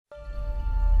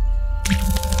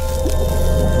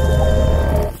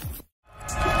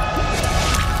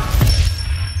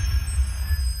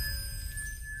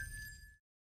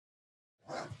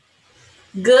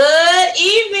Good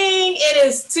evening. It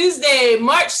is Tuesday,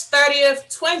 March 30th,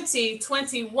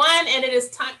 2021, and it is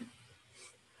time.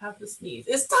 I have to sneeze.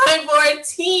 It's time for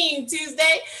Team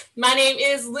Tuesday. My name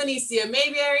is Lenicia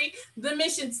Mayberry. The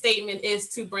mission statement is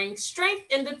to bring strength,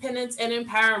 independence, and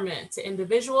empowerment to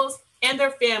individuals and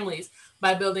their families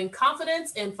by building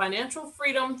confidence and financial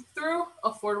freedom through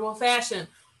affordable fashion.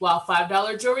 While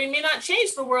 $5 jewelry may not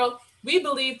change the world, we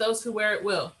believe those who wear it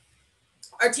will.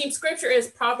 Our team scripture is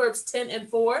Proverbs 10 and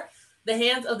 4. The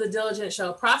hands of the diligent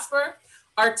shall prosper.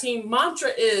 Our team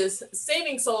mantra is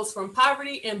saving souls from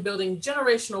poverty and building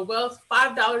generational wealth,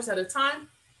 $5 at a time.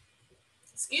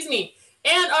 Excuse me.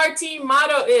 And our team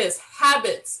motto is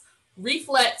habits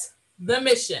reflect the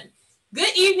mission.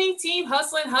 Good evening, team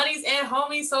hustling honeys and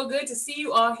homies. So good to see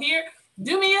you all here.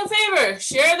 Do me a favor,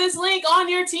 share this link on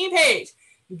your team page.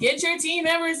 Get your team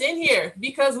members in here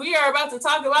because we are about to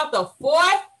talk about the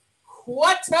fourth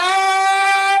quarter.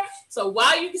 So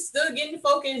while you can still getting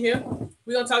folk in here,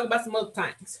 we're gonna talk about some other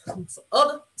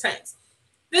things.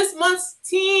 This month's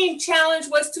team challenge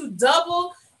was to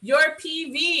double your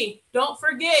PV. Don't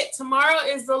forget, tomorrow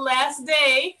is the last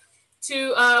day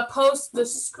to post the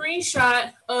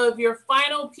screenshot of your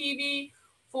final PV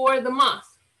for the month,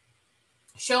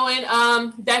 showing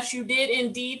that you did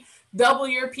indeed double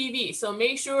your PV. So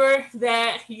make sure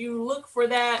that you look for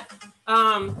that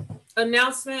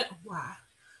announcement. Wow.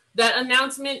 That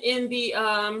announcement in the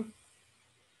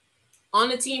on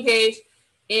the team page,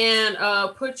 and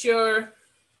put your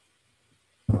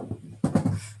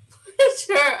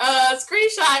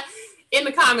screenshot in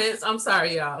the comments. I'm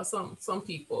sorry, y'all. Some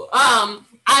people.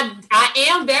 I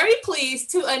am very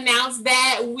pleased to announce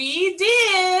that we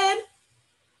did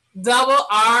double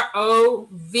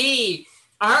ROV.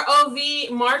 ROV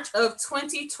March of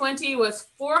 2020 was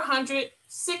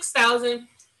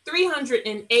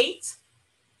 406,308.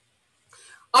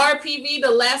 RPV, the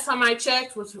last time I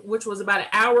checked, which was about an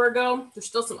hour ago. There's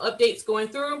still some updates going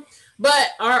through,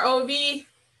 but ROV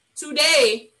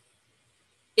today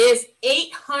is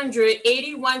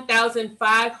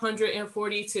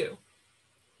 881,542.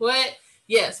 What?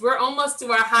 Yes, we're almost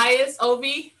to our highest OV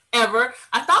ever.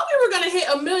 I thought we were gonna hit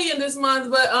 1 million this month,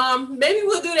 but maybe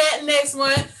we'll do that next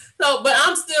month. So, but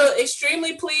I'm still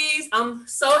extremely pleased. I'm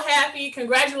so happy.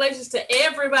 Congratulations to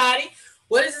everybody.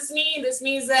 What does this mean? This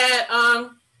means that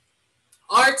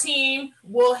our team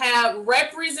will have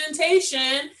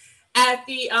representation at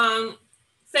the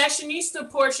fashionista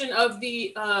portion of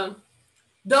the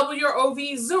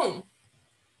WROV Zoom.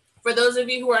 For those of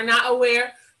you who are not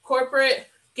aware, corporate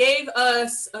gave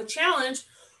us a challenge.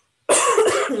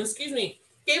 Excuse me,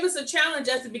 gave us a challenge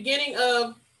at the beginning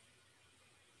of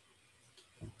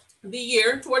the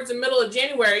year, towards the middle of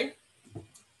January,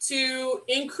 to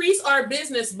increase our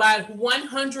business by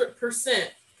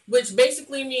 100%, which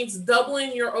basically means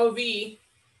doubling your OV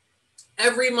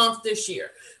every month this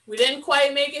year. We didn't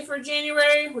quite make it for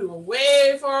January. We were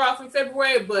way far off in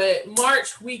February, but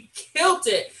March, we killed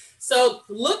it. So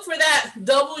look for that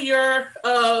double your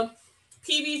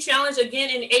PV challenge again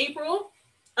in April.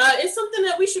 It's something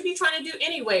that we should be trying to do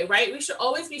anyway, right? We should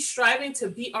always be striving to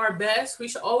be our best. We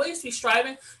should always be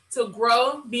striving to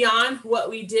grow beyond what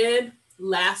we did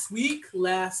last week,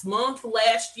 last month,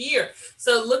 last year.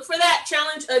 So look for that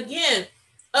challenge again.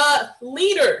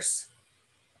 Leaders,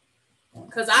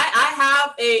 because I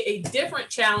have a different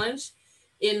challenge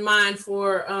in mind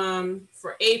for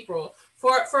April.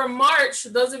 For March,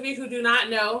 those of you who do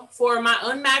not know, for my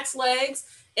unmaxed legs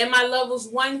and my levels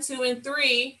 1, 2, and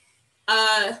 3,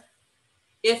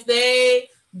 if they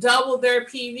double their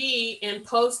PV and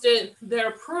posted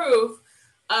their proof,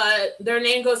 their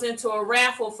name goes into a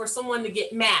raffle for someone to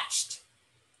get matched.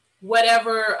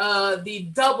 Whatever the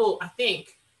double, I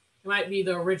think it might be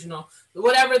the original,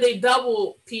 whatever the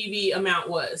double PV amount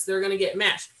was, they're going to get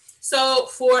matched. So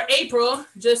for April,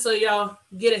 just so y'all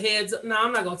get a heads up, no,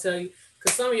 I'm not going to tell you,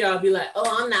 because some of y'all be like,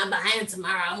 oh, I'm not behind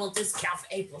tomorrow. I want this count for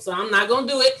April. So I'm not going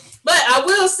to do it. But I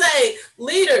will say,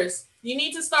 leaders, you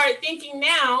need to start thinking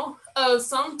now of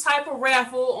some type of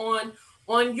raffle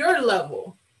on your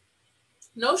level.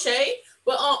 No shade,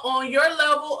 but on your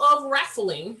level of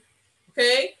raffling,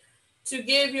 okay, to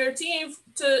give your team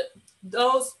to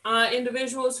those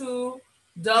individuals who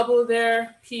double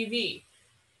their PV.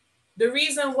 The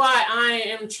reason why I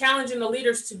am challenging the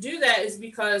leaders to do that is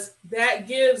because that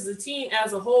gives the team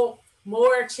as a whole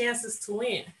more chances to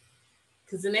win.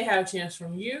 Because then they have a chance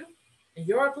from you, and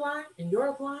you're applying, and you're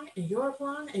applying, and you're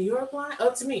applying, and you're applying,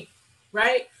 up to me,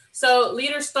 right? So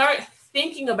leaders, start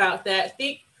thinking about that.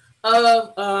 Think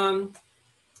of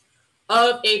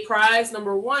a prize,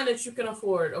 number one, that you can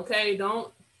afford, okay?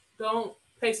 Don't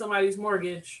pay somebody's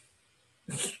mortgage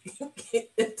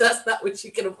That's not what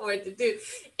you can afford to do.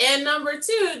 And number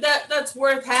two, that's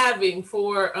worth having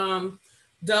for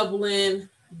doubling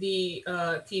the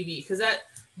PV, because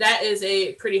that is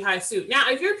a pretty high suit. Now,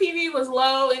 if your PV was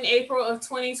low in April of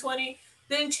 2020,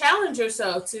 then challenge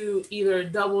yourself to either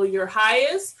double your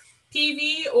highest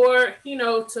PV or,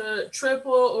 to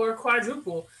triple or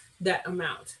quadruple that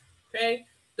amount. Okay.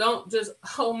 Don't just,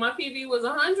 my PV was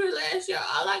 100 last year.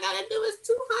 All I got to do is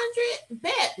 200.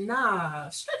 Bet. Nah,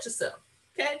 stretch yourself.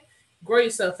 Okay. Grow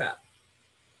yourself out.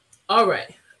 All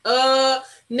right.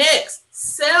 Next,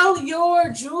 sell your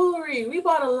jewelry. We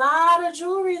bought a lot of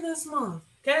jewelry this month.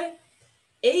 Okay.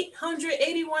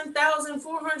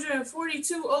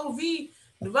 881,442 OV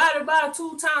divided by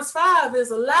 2 times 5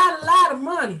 is a lot of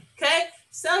money. Okay.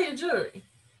 Sell your jewelry.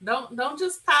 Don't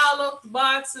just pile up the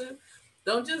boxes.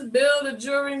 Don't just build a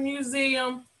jewelry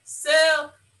museum.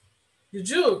 Sell your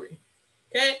jewelry.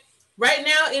 Okay. Right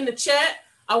now in the chat,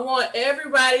 I want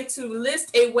everybody to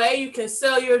list a way you can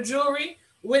sell your jewelry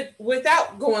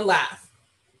without going live.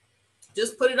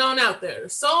 Just put it on out there.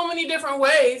 There's so many different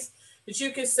ways that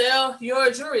you can sell your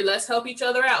jewelry. Let's help each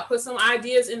other out. Put some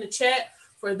ideas in the chat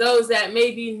for those that may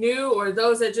be new or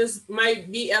those that just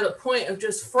might be at a point of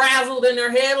just frazzled in their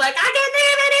head, like, I can't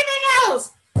think of anything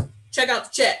else. Check out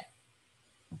the chat.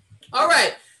 All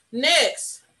right,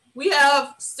 next, we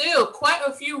have still quite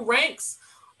a few ranks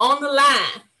on the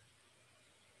line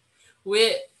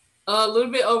with a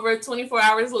little bit over 24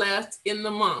 hours left in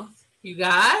the month. You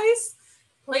guys,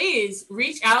 please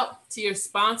reach out to your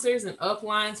sponsors and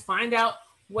uplines. Find out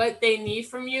what they need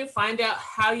from you. Find out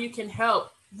how you can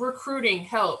help. Recruiting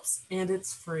helps, and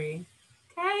it's free.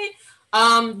 Okay?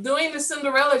 Doing the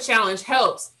Cinderella Challenge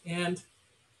helps, and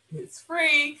it's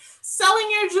free.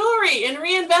 Selling your jewelry and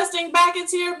reinvesting back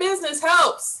into your business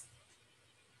helps.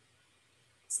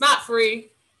 It's not free.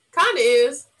 Kind of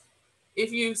is.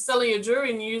 If you selling your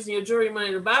jewelry and you're using your jewelry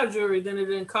money to buy jewelry, then it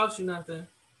didn't cost you nothing.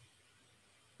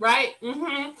 Right?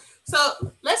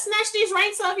 So let's snatch these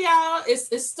ranks up, y'all.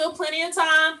 It's still plenty of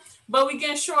time, but we're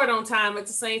getting short on time at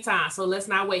the same time. So let's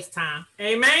not waste time.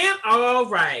 Amen? All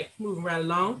right. Moving right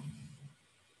along.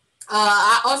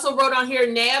 I also wrote on here,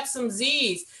 nab some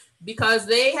Z's, because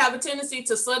they have a tendency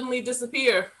to suddenly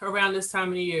disappear around this time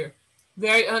of the year.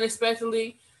 Very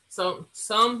unexpectedly. So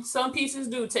some pieces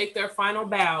do take their final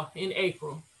bow in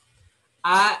April.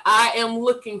 I am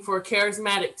looking for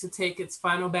Charismatic to take its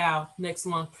final bow next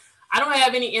month. I don't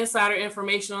have any insider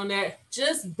information on that.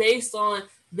 Just based on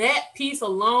that piece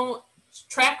alone,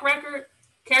 track record,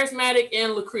 Charismatic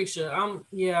and Lucretia.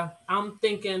 I'm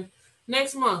thinking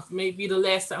next month may be the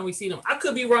last time we see them. I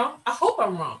could be wrong. I hope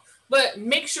I'm wrong. But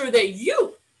make sure that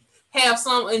you have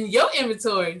some in your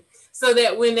inventory so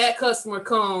that when that customer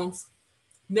comes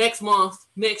next month,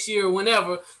 next year,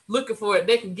 whenever, looking for it,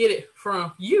 they can get it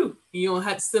from you. You don't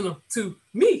have to send them to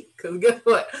me, because guess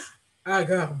what? I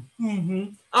got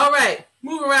them. All right,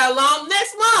 moving right along.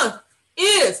 Next month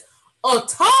is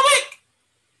Atomic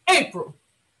April.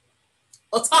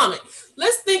 Atomic.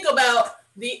 Let's think about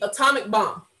the atomic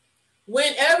bomb.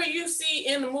 Whenever you see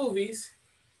in the movies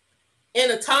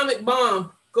an atomic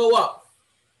bomb go off,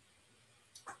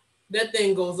 that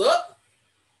thing goes up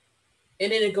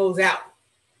and then it goes out,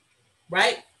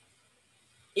 right?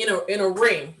 In a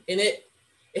ring, and it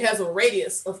has a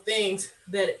radius of things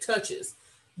that it touches.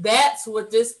 That's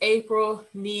what this April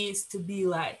needs to be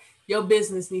like. Your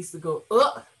business needs to go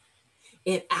up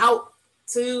and out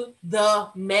to the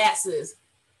masses.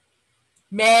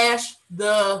 Mash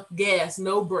the gas,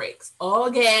 no brakes. All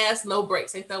gas, no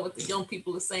brakes. Ain't that what the young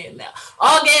people are saying now?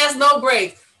 All gas, no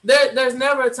brakes. There's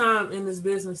never a time in this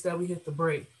business that we hit the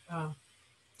brake.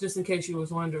 Just in case you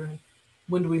was wondering,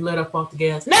 when do we let up off the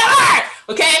gas? Never!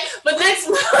 Okay, but next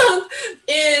month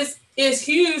is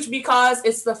huge because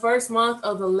it's the first month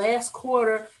of the last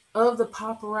quarter of the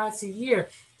paparazzi year.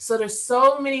 So there's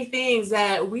so many things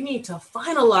that we need to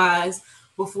finalize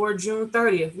before June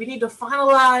 30th. We need to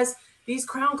finalize these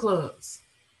crown clubs.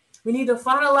 We need to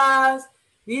finalize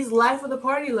these life of the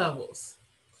party levels.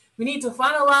 We need to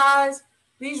finalize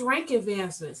these rank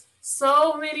advancements.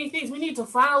 So many things. We need to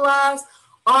finalize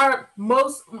our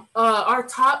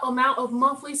top amount of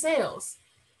monthly sales.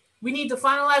 We need to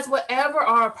finalize whatever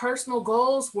our personal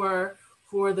goals were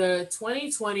for the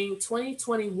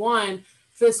 2020-2021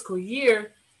 fiscal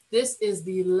year. This is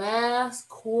the last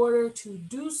quarter to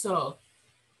do so.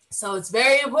 So it's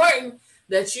very important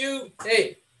that you,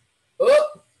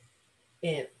 up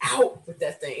and out with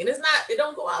that thing. And it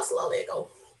don't go out slowly. It go,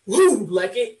 woo,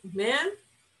 like it, man.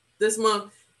 This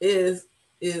month is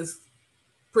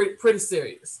pretty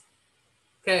serious.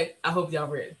 Okay, I hope y'all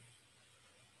ready.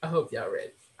 Are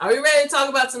we ready to talk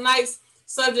about tonight's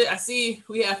subject. I see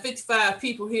we have 55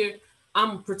 people here.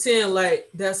 I'm pretend like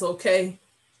that's okay.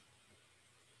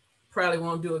 Probably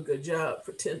won't do a good job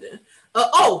pretending.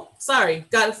 Sorry.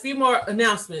 Got a few more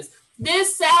announcements.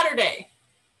 This Saturday,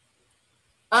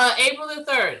 April the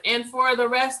 3rd, and for the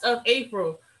rest of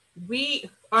April, we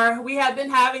have been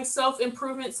having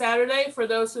Self-Improvement Saturday. For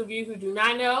those of you who do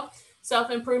not know,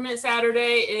 Self-Improvement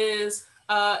Saturday is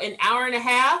an hour and a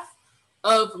half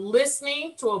of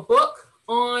listening to a book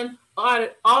on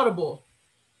Audible.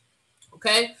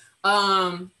 Okay.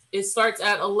 It starts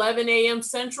at 11 a.m.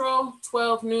 Central,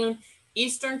 12 noon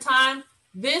Eastern time.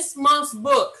 This month's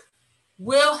book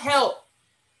will help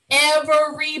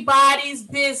everybody's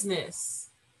business.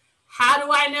 How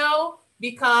do I know?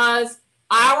 Because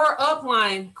our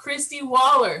upline, Christy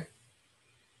Waller,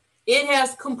 it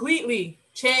has completely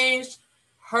changed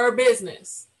her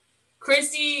business.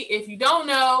 Christy, if you don't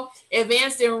know,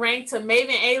 advanced and ranked to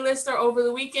Maven A-lister over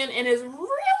the weekend and is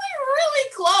really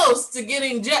close to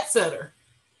getting jet setter,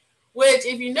 which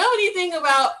if you know anything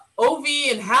about OV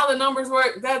and how the numbers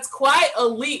work, that's quite a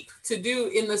leap to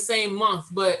do in the same month,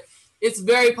 but it's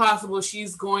very possible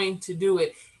she's going to do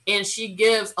it. And she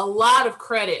gives a lot of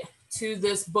credit to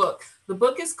this book. The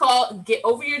book is called Get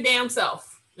Over Your Damn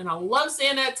Self. And I love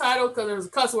saying that title because there's a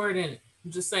cuss word in it.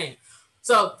 I'm just saying.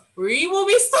 So we will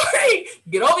be starting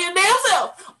Get Over Your Damn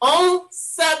Self on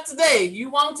Saturday. You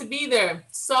want to be there.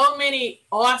 So many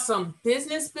awesome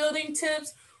business building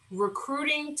tips,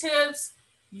 recruiting tips.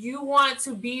 You want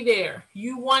to be there.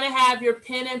 You want to have your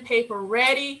pen and paper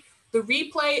ready. The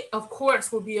replay, of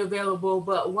course, will be available,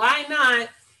 but why not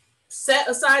set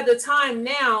aside the time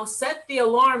now, set the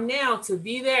alarm now to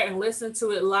be there and listen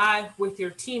to it live with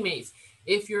your teammates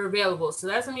if you're available. So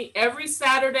that's going to be every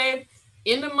Saturday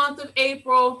in the month of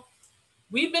April.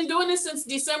 We've been doing this since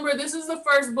December. This is the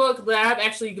first book that I've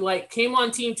actually came on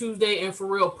Team Tuesday and for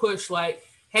real push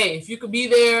hey, if you could be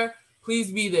there, please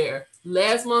be there.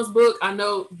 Last month's book, I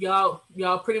know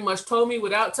y'all pretty much told me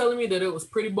without telling me that it was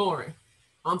pretty boring.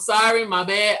 I'm sorry, my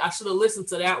bad. I should have listened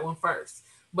to that one first.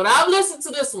 But I've listened to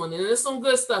this one, and there's some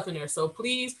good stuff in there. So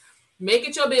please make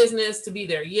it your business to be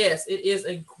there. Yes, it is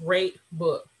a great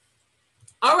book.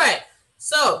 All right,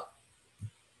 so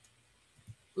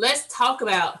let's talk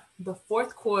about the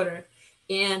fourth quarter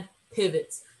and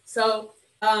pivots. So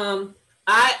and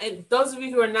those of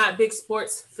you who are not big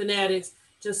sports fanatics,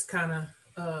 just kind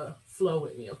of flow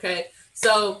with me, okay?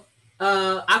 So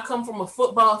I come from a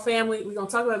football family. We're going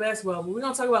to talk about basketball, but we're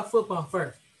going to talk about football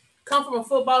first. Come from a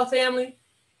football family.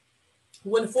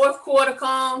 When the fourth quarter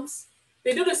comes,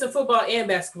 they do this in football and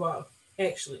basketball,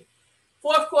 actually.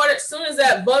 Fourth quarter, as soon as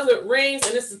that buzzer rings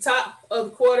and it's the top of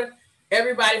the quarter,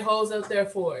 everybody holds up their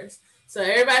fours. So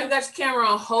everybody who got your camera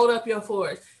on, hold up your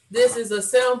fours. This is a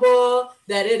symbol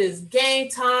that it is game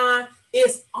time.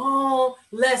 It's on.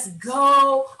 Let's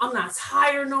go. I'm not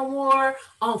tired no more.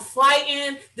 I'm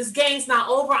fighting. This game's not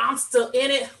over. I'm still in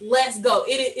it. Let's go.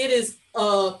 It is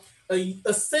a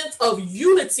sense of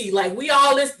unity. Like we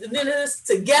all in this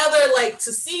together. Like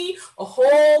to see a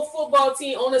whole football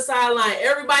team on the sideline,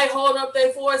 everybody holding up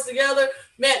their fours together.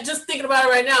 Man, just thinking about it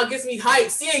right now gets me hyped.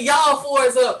 Seeing y'all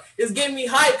fours up is getting me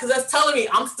hyped because that's telling me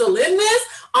I'm still in this.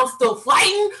 I'm still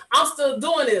fighting. I'm still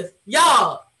doing this.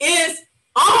 Y'all, it's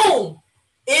on.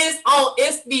 It's on.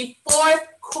 It's the fourth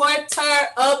quarter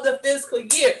of the fiscal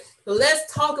year. So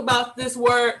let's talk about this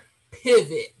word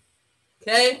pivot.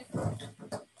 Okay?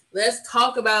 Let's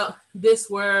talk about this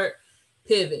word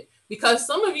pivot. Because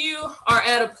some of you are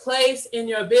at a place in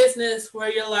your business where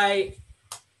you're like,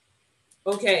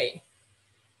 okay,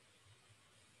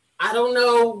 I don't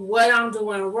know what I'm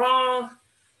doing wrong.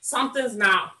 Something's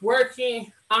not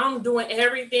working. I'm doing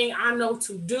everything I know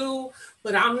to do,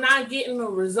 but I'm not getting the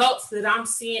results that I'm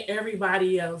seeing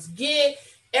everybody else get.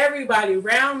 Everybody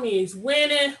around me is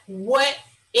winning. What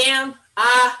am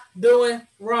I doing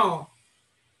wrong?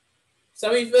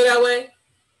 Some of you feel that way?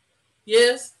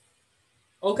 Yes?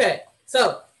 Okay,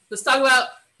 so let's talk about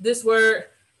this word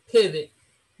pivot.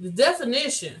 The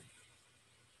definition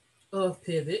of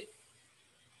pivot.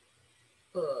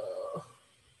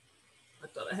 I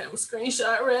thought I had a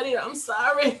screenshot ready. I'm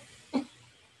sorry.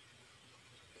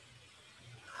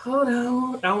 Hold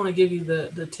on. I want to give you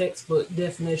the textbook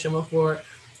definition before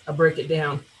I break it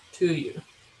down to you.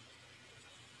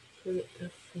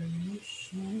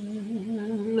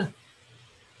 Definition.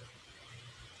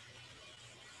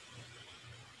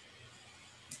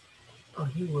 Oh,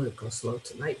 you would go slow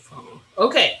tonight, phone.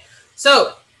 Okay,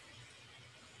 so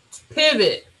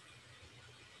pivot.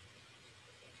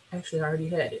 Actually, I already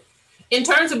had it. In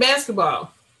terms of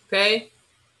basketball, okay?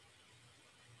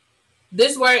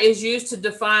 This word is used to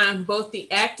define both the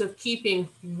act of keeping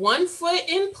one foot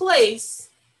in place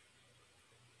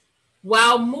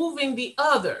while moving the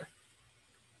other,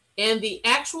 and the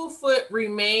actual foot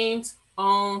remains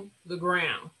on the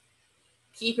ground.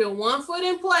 Keeping one foot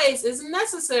in place is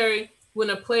necessary when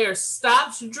a player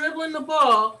stops dribbling the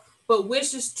ball but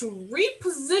wishes to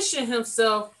reposition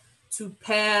himself to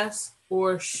pass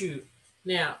or shoot.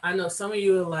 Now, I know some of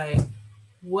you are like,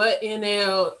 what in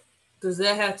hell does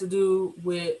that have to do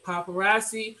with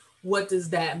paparazzi? What does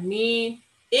that mean?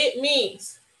 It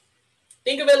means,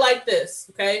 think of it like this,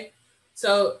 okay?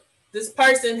 So this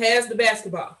person has the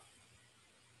basketball.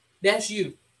 That's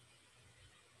you.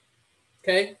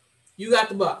 Okay? You got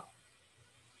the ball.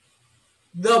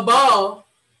 The ball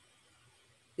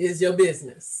is your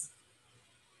business.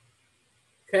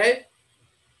 Okay?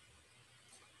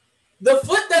 The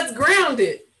foot that's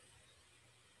grounded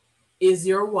is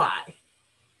your why.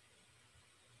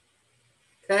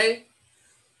 Okay?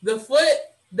 The foot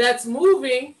that's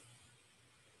moving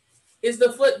is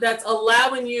the foot that's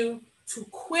allowing you to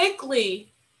quickly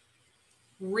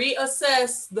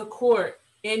reassess the court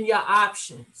and your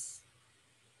options.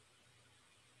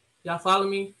 Y'all follow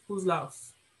me? Who's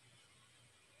lost?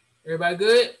 Everybody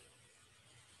good?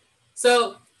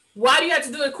 So why do you have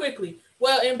to do it quickly?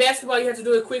 Well, in basketball, you have to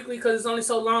do it quickly because it's only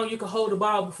so long you can hold the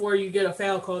ball before you get a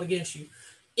foul called against you.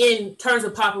 In terms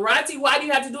of paparazzi, why do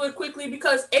you have to do it quickly?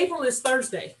 Because April is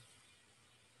Thursday.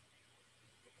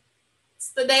 It's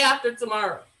the day after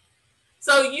tomorrow.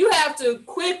 So you have to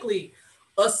quickly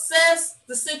assess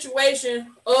the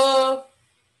situation of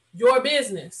your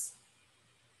business.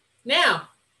 Now,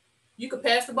 you can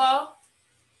pass the ball.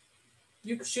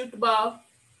 You can shoot the ball.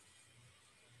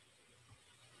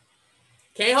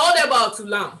 Can't hold that ball too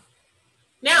long.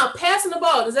 Now, passing the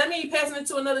ball, does that mean you're passing it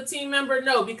to another team member?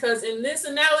 No, because in this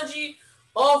analogy,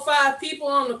 all 5 people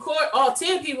on the court, all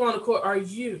 10 people on the court are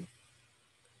you.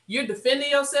 You're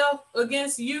defending yourself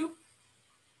against you.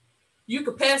 You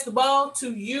could pass the ball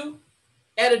to you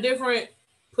at a different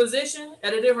position,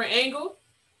 at a different angle.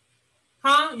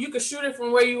 You could shoot it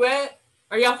from where you at.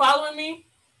 Are y'all following me?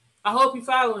 I hope you're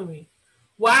following me.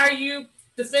 Why are you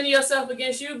defending yourself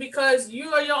against you? Because you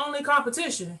are your only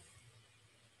competition.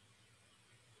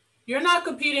 You're not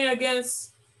competing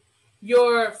against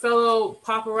your fellow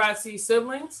paparazzi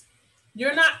siblings.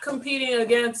 You're not competing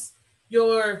against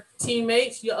your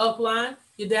teammates, your upline,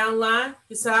 your downline,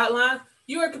 your sideline.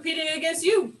 You are competing against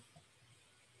you.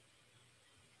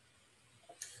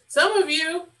 Some of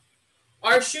you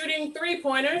are shooting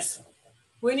 3-pointers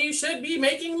when you should be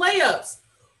making layups.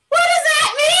 What does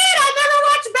that mean? I never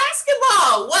watched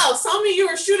basketball. Well, some of you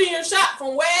are shooting your shot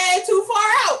from way too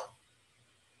far out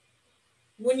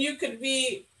when you could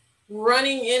be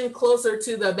running in closer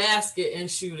to the basket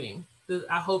and shooting.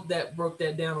 I hope that broke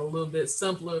that down a little bit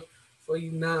simpler for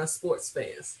you non-sports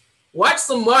fans. Watch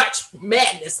some March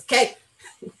Madness, okay?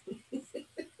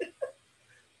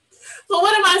 So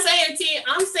what am I saying, T?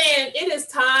 I'm saying it is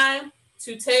time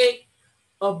to take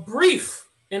a brief,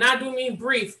 and I do mean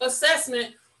brief,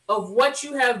 assessment of what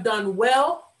you have done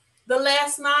well the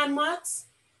last 9 months,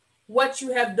 what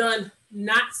you have done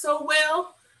not so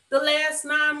well the last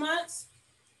 9 months,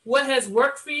 what has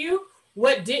worked for you,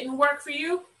 what didn't work for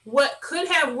you, what could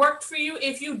have worked for you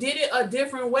if you did it a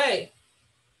different way.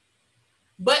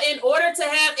 But in order to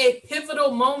have a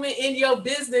pivotal moment in your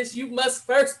business, you must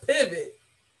first pivot.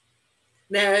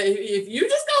 Now, if you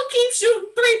just gonna keep shooting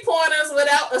 3-pointers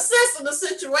without assessing the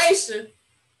situation,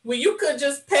 well, you could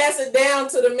just pass it down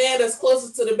to the man that's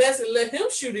closest to the basket and let him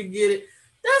shoot and get it.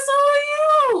 That's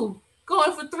on you.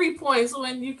 Going for 3 points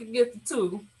when you can get the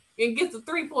 2 and get the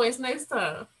 3 points next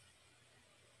time.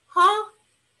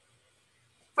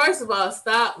 First of all,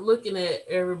 stop looking at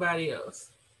everybody else.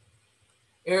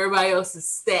 Everybody else's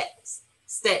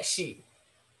stat sheet.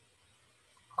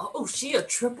 Oh, she a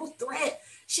triple threat.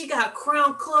 She got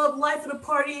Crown Club Life of the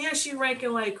Party and she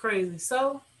ranking like crazy.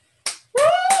 So,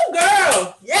 woo,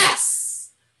 girl, yes.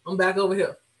 I'm back over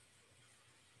here.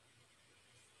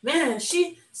 Man,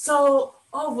 she sold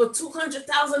over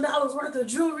 $200,000 worth of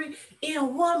jewelry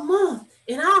in 1 month,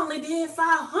 and I only did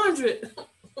 500.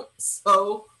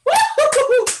 So,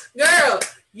 woo, girl,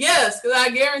 yes, because I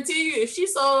guarantee you, if she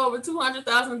sold over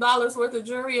 $200,000 worth of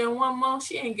jewelry in 1 month,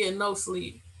 she ain't getting no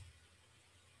sleep.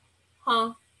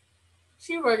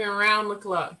 She working around the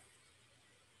clock.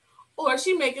 Or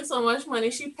she making so much money,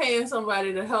 she paying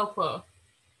somebody to help her.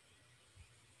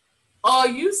 All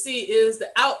you see is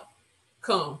the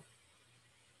outcome.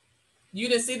 You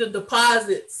didn't see the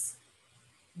deposits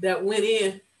that went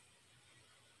in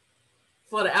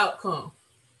for the outcome.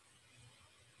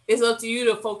 It's up to you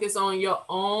to focus on your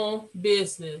own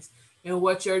business. in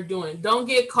what you're doing. Don't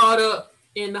get caught up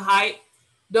in the hype.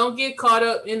 Don't get caught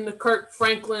up in the Kirk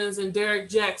Franklins and Derek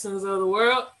Jacksons of the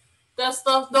world. That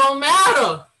stuff don't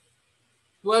matter.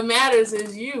 What matters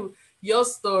is you, your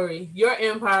story, your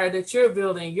empire that you're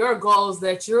building, your goals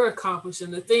that you're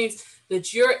accomplishing, the things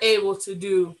that you're able to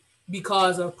do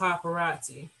because of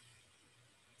paparazzi.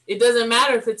 It doesn't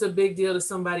matter if it's a big deal to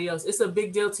somebody else. It's a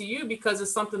big deal to you because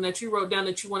it's something that you wrote down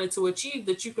that you wanted to achieve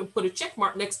that you can put a check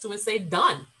mark next to and say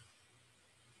done.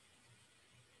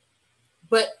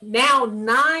 But now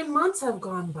 9 months have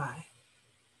gone by.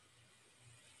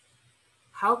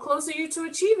 How close are you to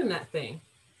achieving that thing?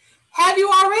 Have you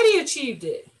already achieved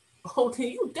it? Oh, then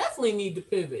you definitely need to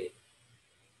pivot.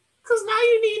 Because now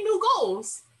you need new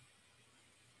goals.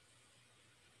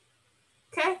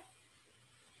 Okay?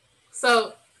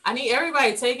 So I need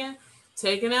everybody taking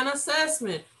an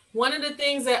assessment. One of the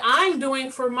things that I'm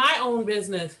doing for my own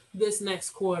business this next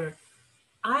quarter,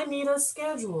 I need a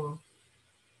schedule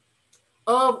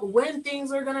of when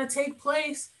things are going to take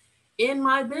place in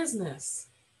my business.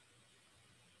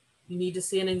 You need to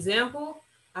see an example.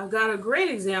 I've got a great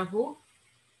example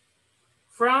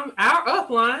from our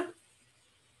upline,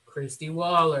 Christy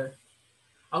Waller.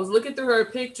 I was looking through her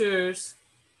pictures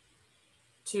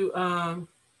to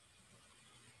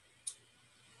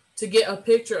get a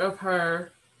picture of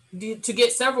her, to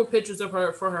get several pictures of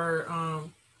her for her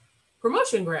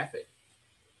promotion graphic.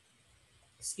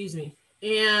 Excuse me.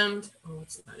 And, oh,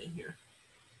 it's not in here.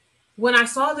 When I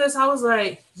saw this, I was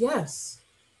like, yes.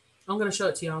 I'm going to show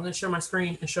it to y'all. I'm going to share my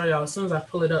screen and show y'all as soon as I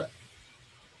pull it up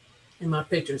in my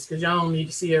pictures, because y'all don't need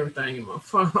to see everything in my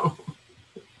phone.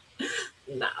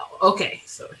 No. Okay,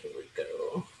 so here we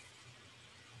go.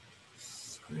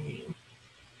 Screen.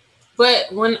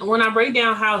 But when I break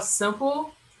down how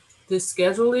simple this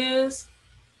schedule is,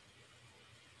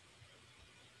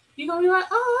 you're going to be like,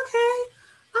 oh, okay,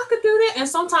 I could do that. And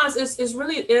sometimes it's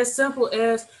really as simple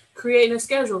as creating a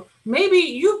schedule. Maybe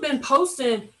you've been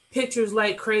posting pictures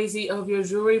like crazy of your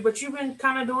jewelry, but you've been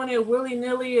kind of doing it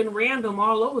willy-nilly and random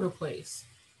all over the place,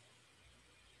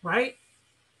 right?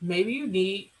 Maybe you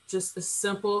need just a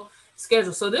simple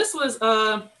schedule. So this was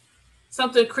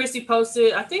something Christy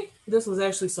posted. I think this was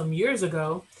actually some years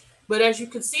ago, but as you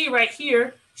can see right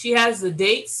here, she has the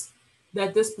dates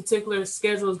that this particular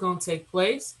schedule is going to take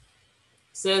place.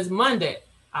 It says Monday,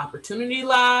 Opportunity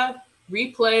Live,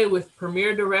 replay with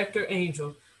Premier Director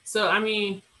Angel. So, I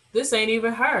mean, this ain't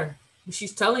even her.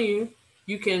 She's telling you,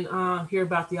 you can hear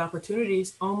about the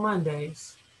opportunities on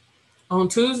Mondays. On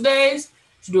Tuesdays,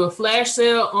 she do a flash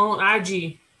sale on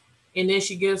IG, and then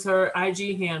she gives her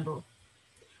IG handle.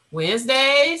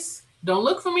 Wednesdays, don't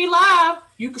look for me live.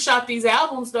 You can shop these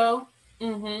albums, though.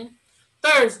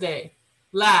 Thursday,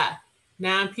 live,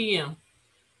 9 p.m.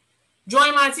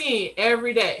 Join my team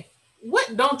every day.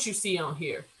 What don't you see on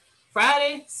here?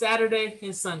 Friday, Saturday,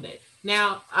 and Sunday.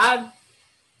 Now, I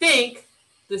think,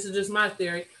 this is just my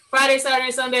theory, Friday, Saturday,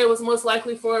 and Sunday was most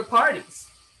likely for parties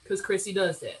because Chrissy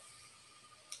does that.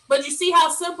 But you see how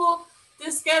simple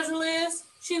this schedule is?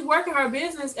 She's working her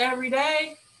business every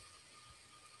day,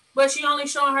 but she only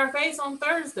showing her face on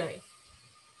Thursday.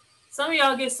 Some of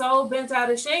y'all get so bent out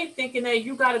of shape thinking that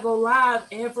you got to go live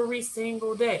every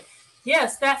single day.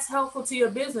 Yes, that's helpful to your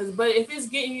business, but if it's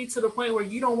getting you to the point where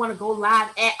you don't want to go live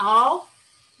at all,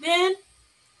 then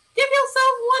give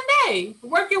yourself 1 day.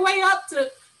 Work your way up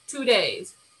to 2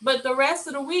 days. But the rest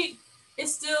of the week,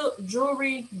 it's still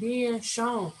jewelry being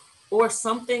shown or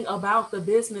something about the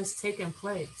business taking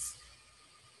place.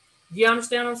 Do you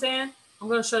understand what I'm saying? I'm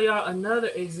going to show y'all another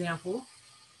example.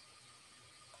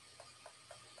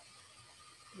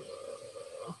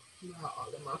 Not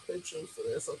all of my pictures, so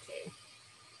that's okay.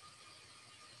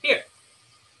 Here.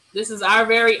 This is our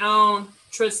very own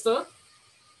Trista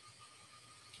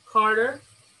Carter.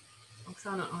 I'm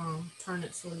trying to turn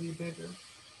it so it'll be bigger.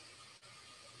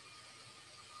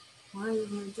 Why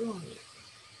isn't it doing it?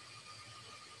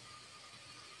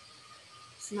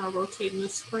 It's not rotating the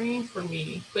screen for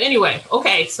me. But anyway,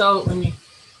 okay, so let me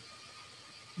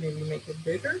maybe make it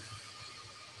bigger.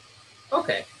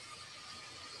 Okay.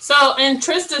 So in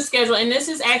Trista's schedule, and this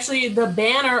is actually the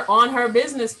banner on her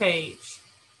business page.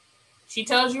 She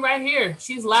tells you right here,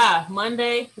 she's live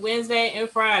Monday, Wednesday, and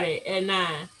Friday at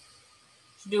 9.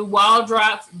 She do wall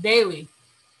drops daily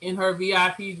in her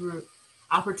VIP group.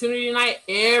 Opportunity night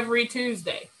every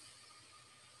Tuesday.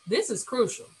 This is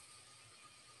crucial.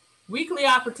 Weekly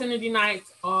opportunity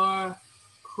nights are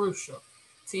crucial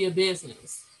to your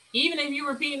business. Even if you're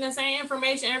repeating the same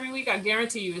information every week, I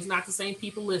guarantee you it's not the same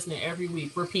people listening every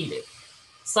week. Repeat it.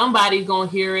 Somebody's going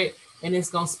to hear it and it's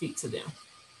going to speak to them.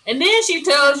 And then she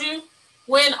tells you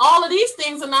when all of these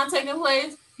things are not taking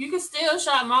place, You can still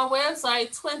shop my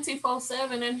website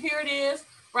 24/7. And here it is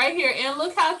right here. And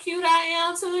look how cute I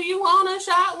am too. You want to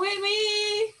shop with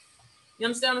me? You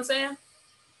understand what I'm saying?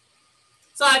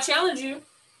 So I challenge you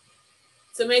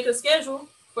to make a schedule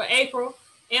for April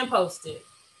and post it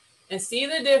and see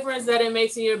the difference that it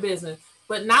makes in your business.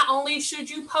 But not only should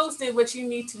you post it, but you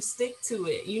need to stick to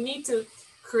it. You need to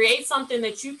create something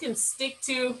that you can stick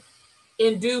to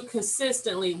and do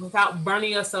consistently without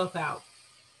burning yourself out.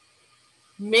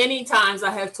 Many times I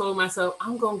have told myself,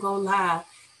 I'm going to go live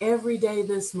every day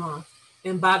this month.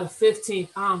 And by the 15th,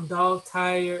 I'm dog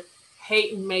tired,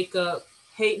 hating makeup,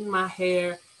 hating my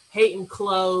hair, hating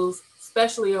clothes,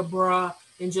 especially a bra,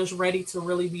 and just ready to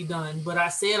really be done. But I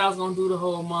said I was going to do the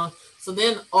whole month. So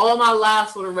then all my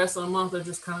lives for the rest of the month are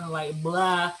just kind of like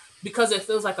blah, because it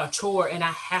feels like a chore and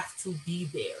I have to be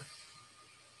there.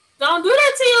 Don't do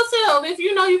that to yourself. If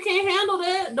you know you can't handle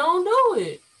that, don't do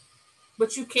it.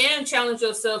 But you can challenge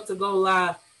yourself to go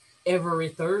live every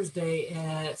Thursday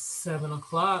at 7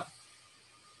 o'clock.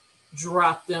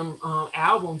 Drop them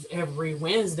albums every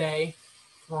Wednesday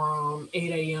from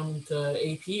 8 a.m. to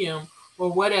 8 p.m.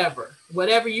 or whatever.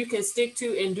 Whatever you can stick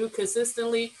to and do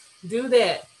consistently, do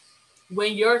that.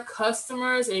 When your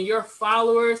customers and your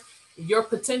followers, your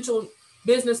potential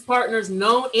business partners,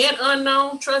 known and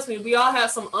unknown, trust me, we all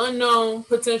have some unknown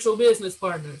potential business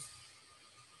partners.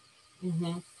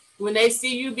 When they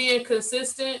see you being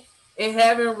consistent and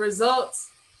having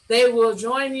results, they will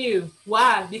join you.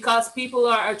 Why? Because people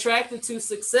are attracted to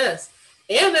success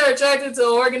and they're attracted to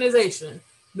an organization.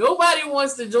 Nobody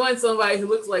wants to join somebody who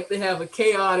looks like they have a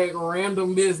chaotic,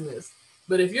 random business.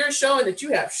 But if you're showing that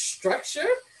you have structure,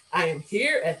 I am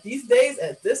here at these days,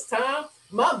 at this time,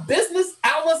 my business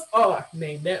hours are,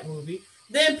 name that movie,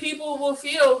 then people will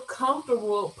feel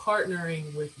comfortable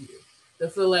partnering with you. They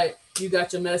feel like you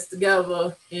got your mess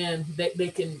together and they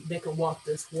can walk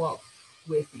this walk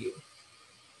with you.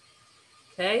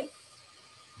 Okay?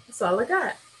 That's all I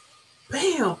got.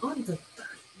 Bam! Under 30.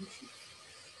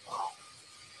 Oh,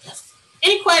 yes.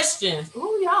 Any questions?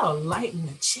 Oh, y'all lighting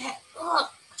the chat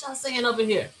up. What y'all saying over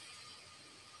here?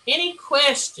 Any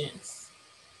questions?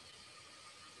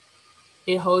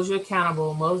 It holds you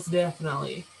accountable, most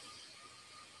definitely.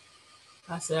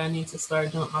 I said I need to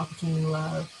start doing opportunity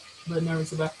live, but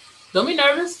nervous about it. Don't be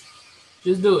nervous.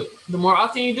 Just do it. The more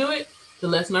often you do it, the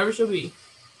less nervous you'll be.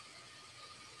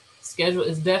 Schedule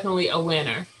is definitely a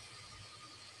winner.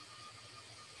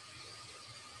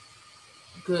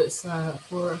 Good side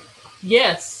for,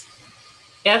 yes,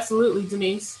 absolutely,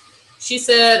 Denise. She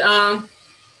said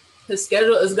the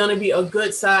schedule is going to be a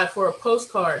good side for a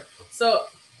postcard. So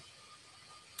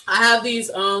I have these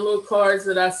little cards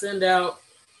that I send out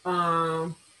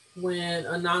when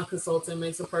a non-consultant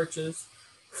makes a purchase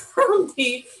from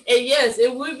me. And yes,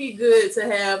 it would be good to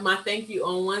have my thank you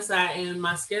on one side and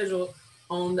my schedule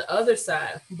on the other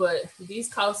side. But these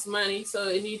cost money, so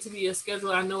it needs to be a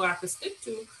schedule I know I can stick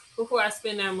to before I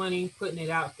spend that money putting it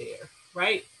out there,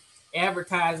 right?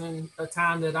 Advertising a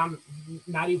time that I'm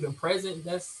not even present,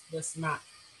 that's not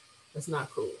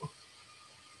cool.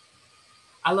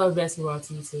 I love basketball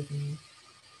too, Tiffany.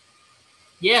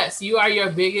 Yes, you are your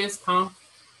biggest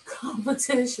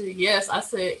competition. Yes, I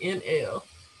said NL.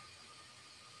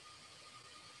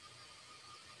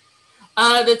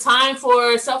 The time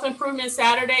for Self-Improvement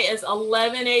Saturday is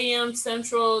 11 a.m.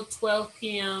 Central, 12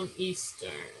 p.m.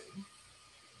 Eastern.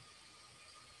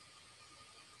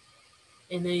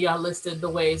 And then y'all listed the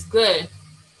ways. Good.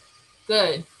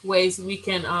 Ways we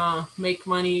can make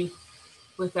money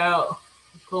without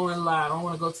going live. I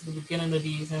want to go to the beginning of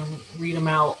these and read them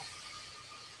out.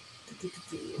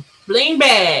 Bling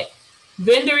bag,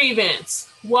 vendor events,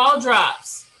 wall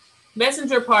drops,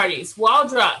 messenger parties, wall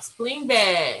drops, bling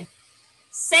bag,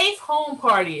 safe home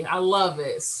party. I love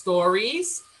it.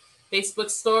 Stories, Facebook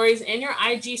stories, and your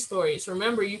IG stories.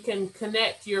 Remember, you can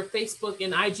connect your Facebook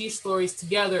and IG stories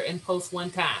together and post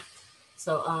one time.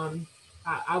 So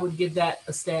I would give that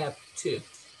a stab too.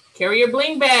 Carry your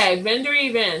bling bag, vendor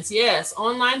events, yes,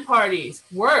 online parties,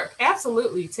 work.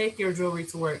 Absolutely, take your jewelry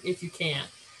to work if you can.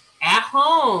 At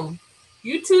home,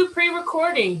 YouTube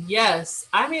pre-recording, yes.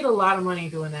 I made a lot of money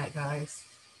doing that, guys.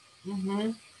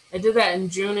 I did that in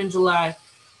June and July.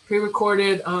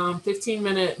 Pre-recorded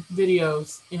 15-minute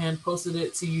videos and posted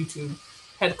it to YouTube.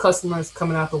 Had customers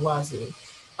coming out the wazoo.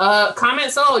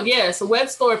 Comment sold, yes. A web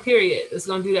store, period. It's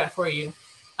going to do that for you.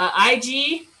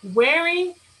 IG,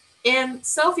 wearing, and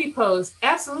selfie pose.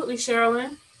 Absolutely,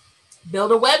 Sherilyn.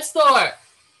 Build a web store.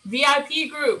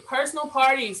 VIP group, personal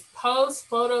parties, post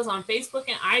photos on Facebook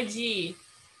and IG.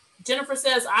 Jennifer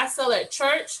says, I sell at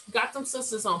church. Got them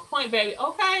sisters on point, baby.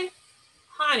 Okay,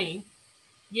 honey.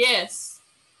 Yes.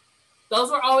 Those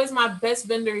were always my best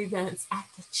vendor events at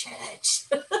the church.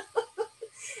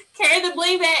 Carry the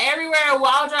bling bag everywhere,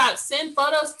 wall drop. Send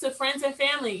photos to friends and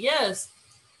family. Yes.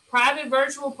 Private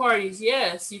virtual parties.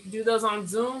 Yes. You can do those on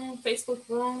Zoom, Facebook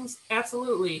rooms.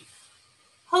 Absolutely.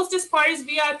 Hostess parties,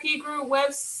 VIP group,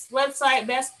 website,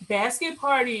 basket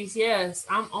parties. Yes.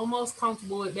 I'm almost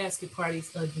comfortable with basket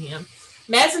parties again.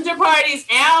 Messenger parties,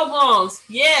 albums.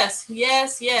 Yes.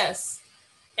 Yes. Yes.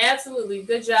 Absolutely.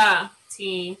 Good job,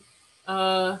 team.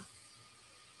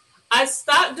 I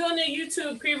stopped doing the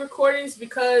YouTube pre-recordings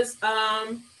because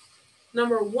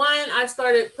number one, I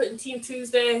started putting Team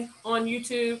Tuesday on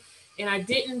YouTube, and I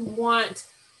didn't want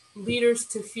leaders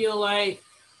to feel like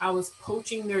I was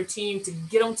poaching their team to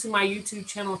get onto my YouTube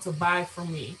channel to buy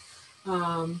from me,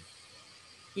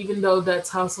 even though that's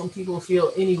how some people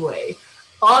feel anyway.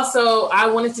 Also, I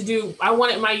wanted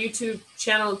my YouTube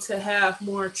channel to have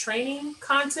more training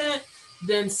content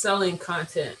than selling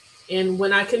content. And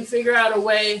when I can figure out a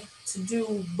way to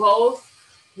do both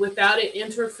without it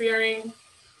interfering,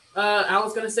 I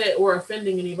was going to say, or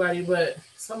offending anybody, but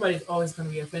somebody's always going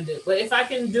to be offended. But if I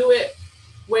can do it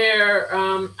where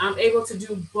I'm able to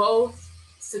do both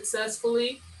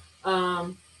successfully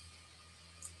and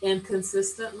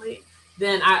consistently,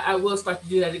 then I will start to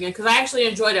do that again, because I actually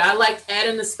enjoyed it. I liked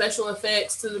adding the special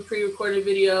effects to the pre-recorded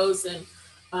videos and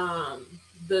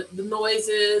the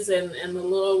noises and the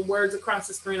little words across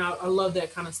the screen. I love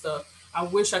that kind of stuff. I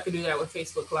wish I could do that with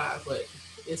Facebook Live, but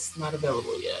it's not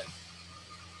available yet.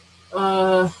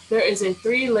 There is a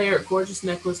 3-layered gorgeous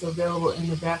necklace available in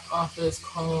the back office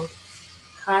called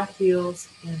High Heels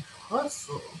and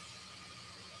Hustle.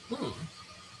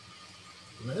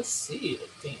 Let's see it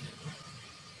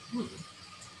then.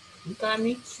 You got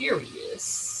me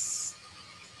curious.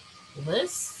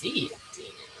 Let's see it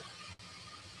then.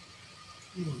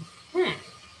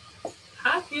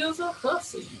 High Heels or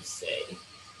Hustle, you say?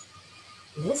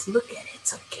 Let's look at it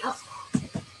together.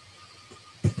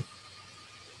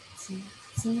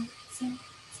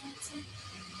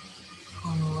 I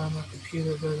don't know why my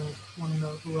computer doesn't want to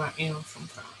know who I am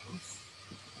sometimes.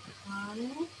 High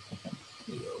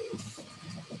Heels.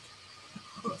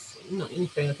 Hustle. You know,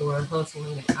 anything with the word hustle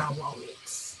in it, I want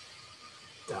it.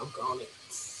 Doggone it.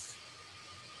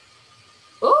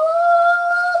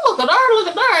 Oh, look at her, look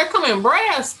at her. Come in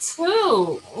brass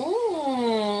too.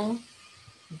 Ooh.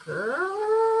 Girl.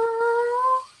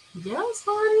 Yes,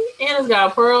 honey. And it's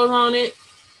got pearls on it.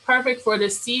 Perfect for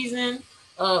this season.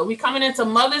 We coming into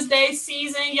Mother's Day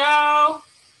season, y'all.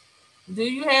 Do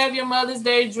you have your Mother's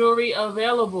Day jewelry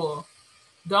available?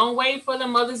 Don't wait for the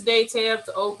Mother's Day tab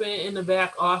to open in the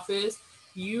back office.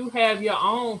 You have your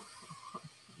own.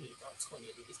 About 20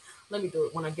 of these. Let me do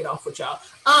it when I get off with y'all.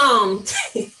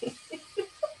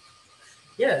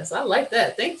 Yes, I like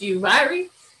that. Thank you, Vyrie.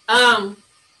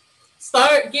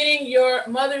 Start getting your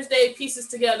Mother's Day pieces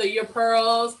together. Your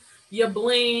pearls, your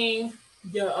bling,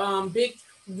 your big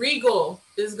Regal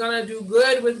is gonna do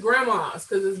good with grandmas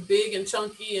because it's big and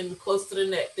chunky and close to the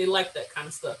neck. They like that kind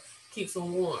of stuff. Keeps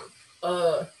them warm.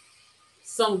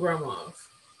 Some grandmas.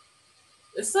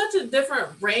 It's such a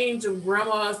different range of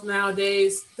grandmas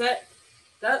nowadays that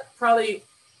probably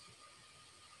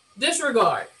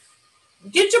disregard.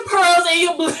 Get your pearls and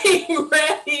your bling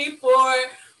ready for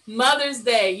Mother's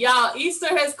Day. Y'all,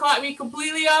 Easter has caught me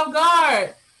completely off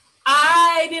guard.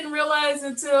 I didn't realize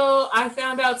until I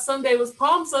found out Sunday was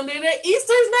Palm Sunday that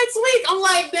Easter's next week. I'm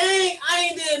like, dang, I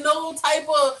ain't did no type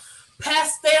of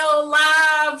pastel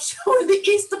live showing the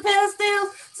Easter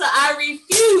pastels. So I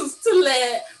refuse to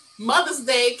let Mother's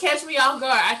Day catch me off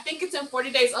guard. I think it's in 40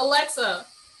 days. Alexa,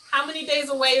 how many days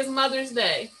away is Mother's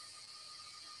Day?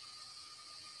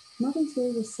 Mother's Day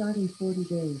will start in 40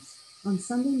 days, on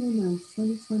Sunday, May 9th,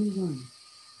 2021.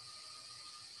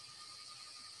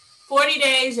 40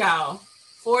 days, y'all.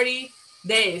 40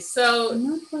 days. So I'm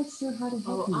not quite sure how to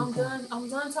help you. I'm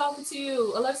done talking to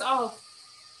you. Alexa off.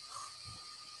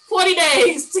 40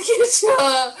 days to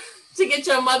get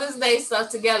your Mother's Day stuff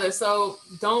together. So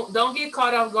don't get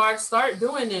caught off guard. Start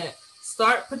doing it.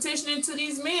 Start petitioning to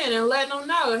these men and letting them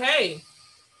know, hey,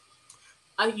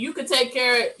 you could take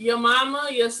care of your mama,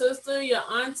 your sister, your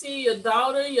auntie, your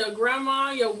daughter, your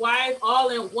grandma, your wife, all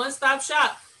in one-stop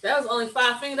shop. That was only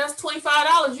 $5. That's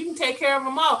 $25. You can take care of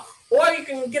them all. Or you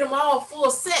can get them all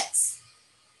full sets.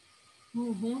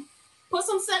 Put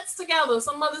some sets together,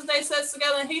 some Mother's Day sets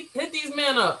together, and hit these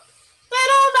men up. They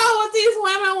don't know what these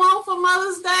women want for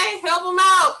Mother's Day. Help them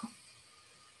out.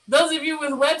 Those of you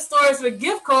with web stores with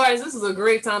gift cards, this is a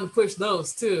great time to push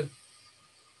those too.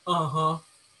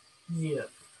 Yeah.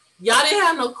 Y'all didn't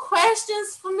have no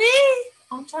questions for me?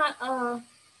 I'm trying,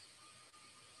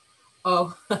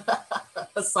 Oh,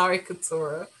 sorry,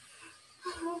 Katura.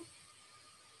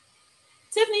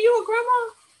 Tiffany, you a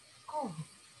grandma? Oh,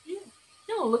 yeah.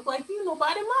 You don't look like you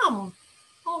nobody mama.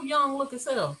 Oh, young look as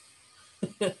hell.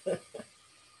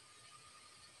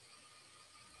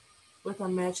 With a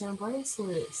matching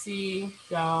bracelet. See,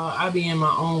 y'all, I be in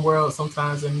my own world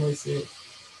sometimes and miss it.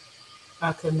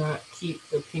 I could not keep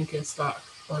the pink in stock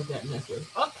of that necklace.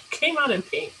 Oh, it came out in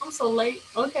pink. I'm so late.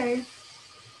 Okay.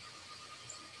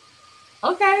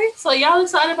 Okay. So y'all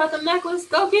excited about the necklace?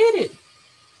 Go get it.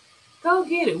 Go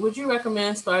get it. Would you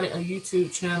recommend starting a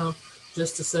YouTube channel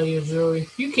just to sell your jewelry?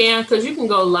 You can, because you can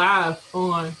go live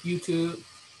on YouTube.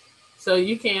 So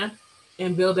you can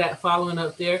and build that following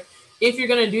up there. If you're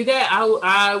going to do that,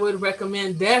 I would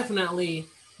recommend definitely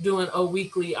doing a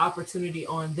weekly opportunity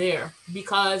on there,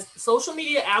 because social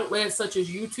media outlets such as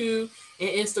YouTube and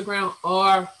Instagram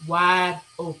are wide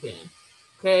open.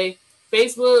 Okay.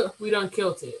 Facebook, we done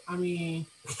killed it. I mean,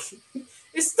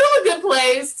 it's still a good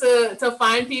place to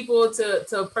find people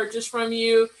to purchase from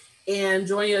you and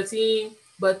join your team.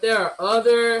 But there are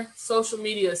other social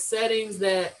media settings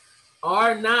that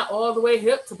are not all the way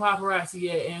hip to paparazzi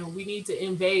yet, and we need to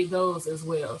invade those as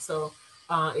well. So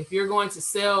if you're going to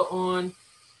sell on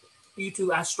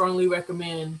YouTube, I strongly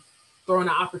recommend throwing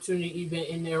an opportunity event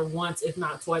in there once, if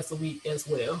not twice a week as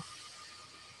well.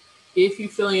 If you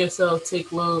feeling yourself,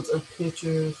 take loads of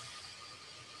pictures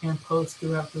and post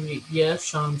throughout the week. Yes,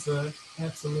 Shamsa,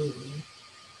 absolutely.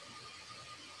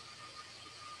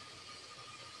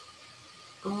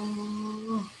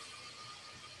 Um,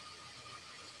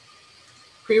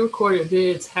 Pre-recorded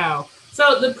vids, how?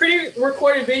 So the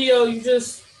pre-recorded video, you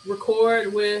just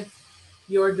record with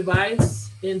your device,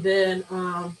 and then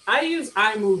I use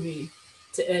iMovie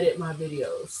to edit my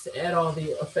videos, to add all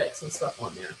the effects and stuff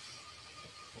on there.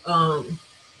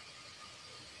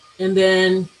 And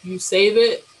then you save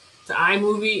it to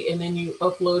iMovie, and then you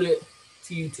upload it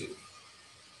to YouTube.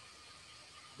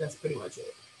 That's pretty much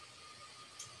it.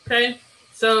 Okay,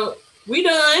 so we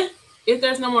done. If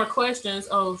there's no more questions,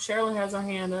 oh, Sherilyn has her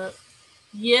hand up.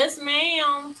 Yes,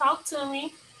 ma'am. Talk to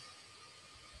me.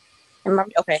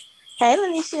 Okay. Hey,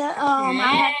 Lanisha.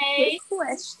 I have a quick Hey.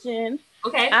 question.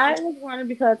 Okay. I was wondering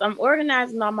because I'm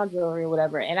organizing all my jewelry or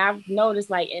whatever, and I've noticed,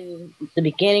 like, in the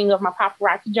beginning of my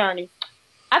paparazzi journey,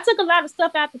 I took a lot of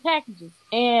stuff out the packages,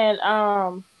 and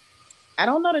I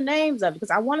don't know the names of it because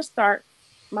I want to start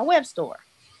my web store.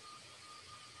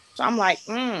 So I'm like,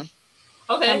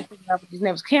 okay. These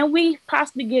names. Can we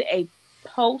possibly get a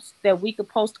post that we could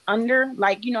post under,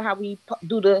 like, you know how we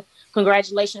do the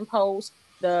congratulation post,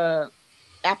 the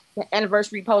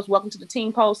anniversary post, welcome to the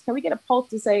team post? Can we get a post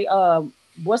to say,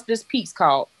 what's this piece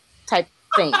called, type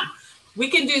thing? We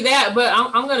can do that, but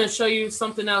I'm going to show you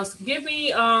something else. Give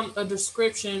me a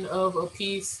description of a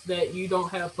piece that you don't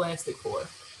have plastic for.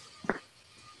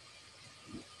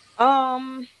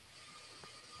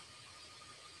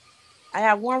 I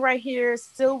have one right here,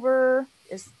 silver.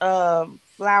 It's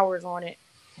flowers on it.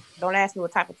 Don't ask me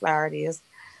what type of flower it is.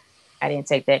 I didn't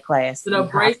take that class. Is it a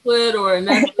bracelet or a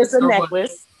necklace? It's a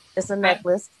necklace. It's a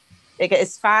necklace.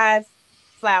 It's 5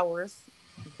 flowers.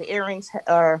 The earrings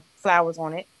are flowers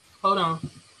on it. Hold on.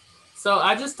 So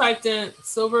I just typed in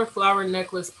silver flower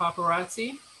necklace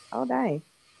paparazzi. Oh, dang.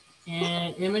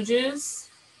 And images.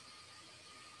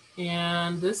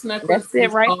 And this necklace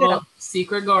is right called there.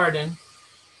 Secret Garden.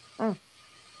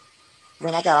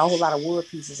 Then I got a whole lot of wood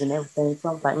pieces and everything. So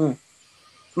I was like,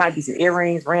 might be some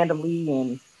earrings randomly.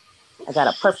 And I got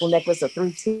a purple necklace, a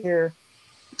 3-tier.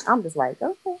 I'm just like,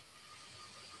 okay.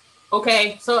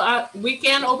 Okay, so we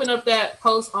can open up that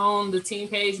post on the team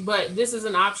page, but this is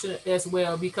an option as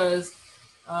well, because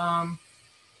that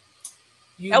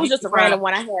was just a random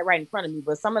one I had right in front of me.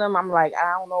 But some of them, I'm like,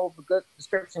 I don't know, a good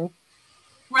description.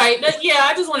 Right. Yeah,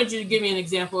 I just wanted you to give me an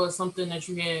example of something that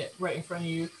you had right in front of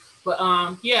you. But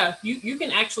yeah, you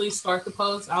can actually start the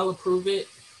post. I'll approve it,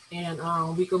 and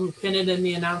we can pin it in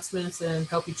the announcements and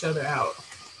help each other out.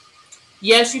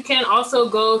 Yes, you can also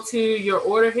go to your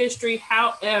order history.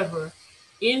 However,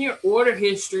 in your order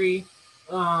history,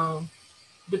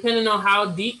 depending on how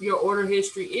deep your order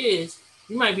history is,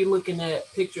 you might be looking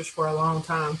at pictures for a long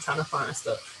time trying to find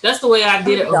stuff. That's the way I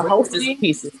did it. The hostess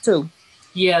pieces too.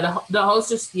 Yeah, the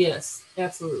hostess, yes,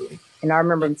 absolutely. And I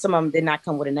remember some of them did not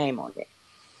come with a name on it.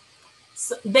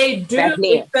 So they do,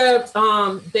 except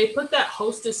they put that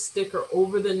hostess sticker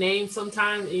over the name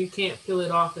sometimes, and you can't peel it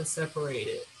off and separate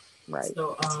it. Right.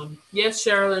 So yes,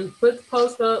 Sherilyn, put the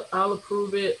post up. I'll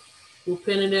approve it. We'll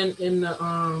pin it in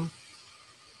the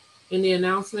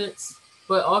announcements.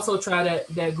 But also try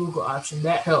that Google option.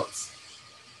 That helps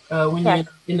when you're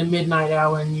in the midnight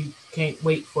hour and Can't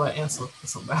wait for an answer for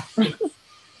somebody.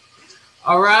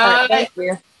 All All right. right, thank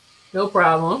you. No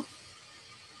problem.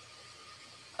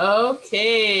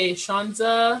 Okay,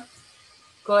 Shanza,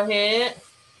 go ahead.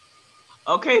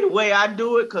 Okay, the way I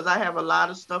do it, because I have a lot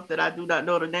of stuff that I do not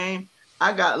know the name.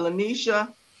 I got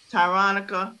Lanisha,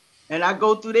 Tyronica, and I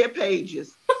go through their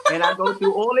pages and I go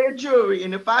through all their jewelry.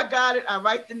 And if I got it, I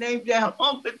write the name down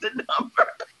along with the number.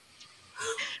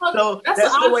 So that's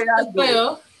the way I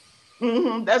do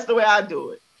it. That's the way I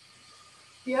do it.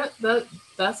 Yeah,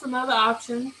 that's another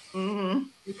option. Mm-hmm.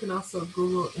 You can also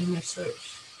Google image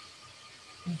search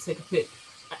and take a pic.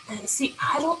 See,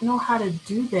 I don't know how to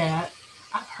do that.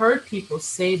 I've heard people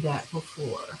say that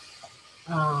before.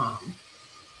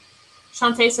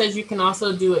 Shantae says you can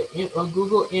also do a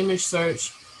Google image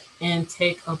search and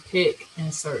take a pic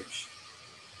and search.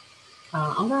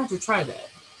 I'm gonna have to try that.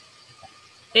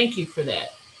 Thank you for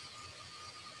that.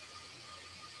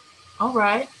 All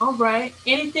right.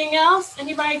 Anything else?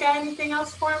 Anybody got anything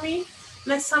else for me?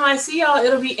 Next time I see y'all,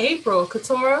 it'll be April.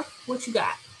 Katora, what you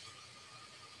got?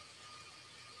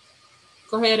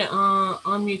 Go ahead and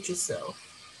unmute yourself.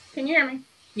 Can you hear me?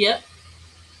 Yep.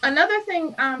 Another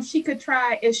thing she could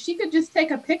try is she could just take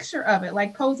a picture of it,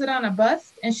 like pose it on a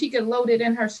bust, and she could load it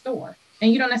in her store.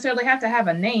 And you don't necessarily have to have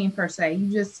a name per se.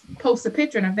 You just post a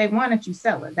picture, and if they want it, you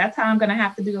sell it. That's how I'm going to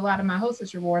have to do a lot of my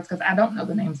hostess rewards, because I don't know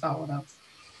the names of all of those.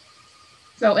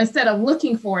 So instead of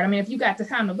looking for it, I mean, if you got the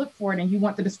time to look for it and you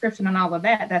want the description and all of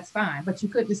that, that's fine. But you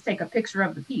could just take a picture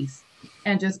of the piece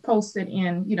and just post it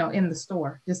in, in the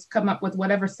store. Just come up with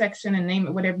whatever section and name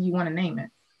it whatever you want to name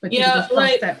it. But you can just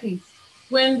post that piece.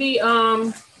 When the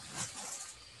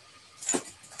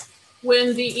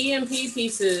EMP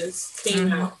pieces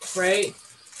came out, right?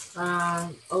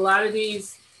 A lot of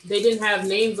these, they didn't have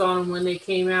names on them when they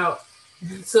came out.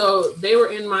 So they were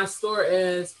in my store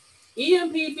as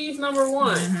EMP piece number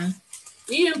 1,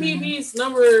 EMP piece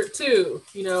number 2,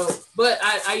 but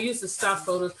I use the stock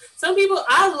photos. Some people,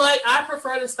 I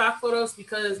prefer the stock photos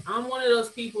because I'm one of those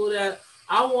people that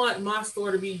I want my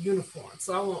store to be uniform.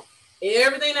 So I want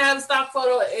everything to have a stock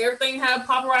photo, everything to have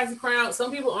paparazzi crown. Some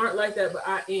people aren't like that, but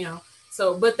I am.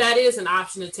 So, but that is an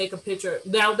option to take a picture.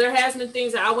 Now, there has been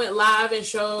things that I went live and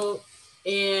showed,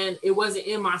 and it wasn't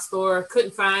in my store,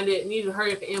 couldn't find it, needed to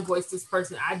hurry up and invoice this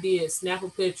person. I did snap a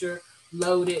picture,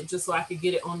 load it, just so I could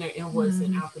get it on their invoice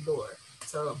and out the door.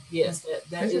 So, yes,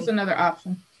 that is another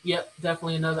option. Yep,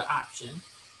 definitely another option.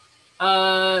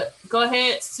 Go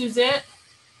ahead, Suzette.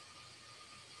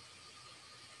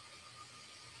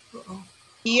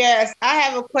 Yes, I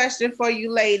have a question for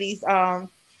you ladies.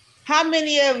 How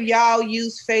many of y'all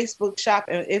use Facebook Shop?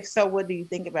 And if so, what do you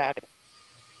think about it?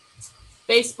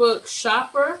 Facebook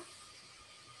Shopper?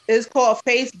 It's called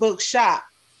Facebook Shop.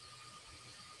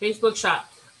 Facebook Shop.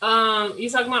 You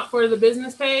talking about for the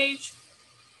business page?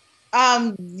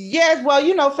 Yes,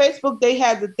 well, Facebook, they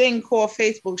have the thing called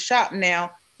Facebook Shop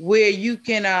now where you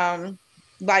can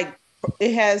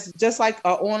it has just like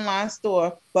an online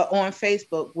store, but on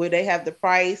Facebook where they have the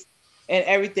price and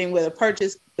everything where the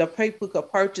people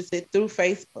could purchase it through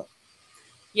Facebook.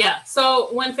 Yeah.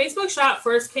 So when Facebook Shop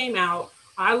first came out,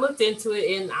 I looked into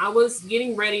it and I was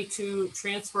getting ready to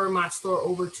transfer my store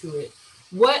over to it.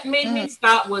 What made me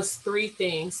stop was 3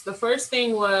 things. The first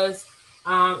thing was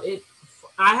I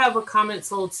have a comment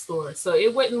sold store, so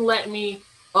it wouldn't let me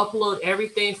upload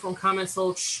everything from comment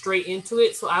sold straight into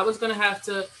it. So I was going to have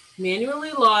to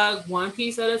manually log one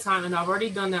piece at a time, and I've already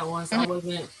done that once. I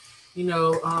wasn't,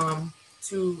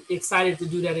 too excited to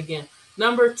do that again.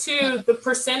 Number 2, the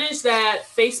percentage that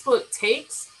Facebook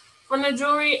takes from the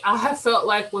jewelry, I felt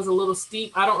like was a little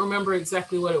steep. I don't remember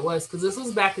exactly what it was because this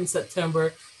was back in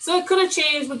September, so it could have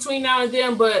changed between now and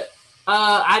then. But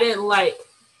I didn't like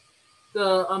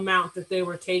the amount that they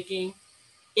were taking.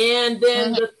 And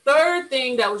then the third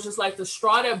thing that was just like the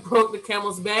straw that broke the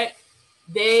camel's back,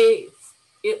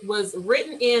 it was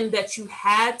written in that you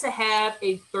had to have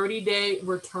a 30-day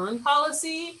return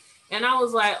policy. And I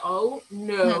was like, oh,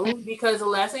 no, because the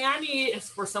last thing I need is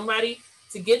for somebody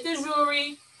to get the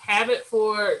jewelry, have it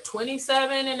for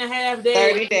 27 and a half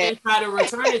days, and try to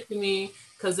return it to me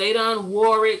because they done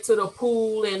wore it to the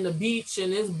pool and the beach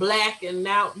and it's black. And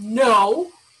now, no,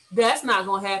 that's not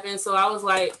going to happen. So I was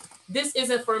like, this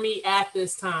isn't for me at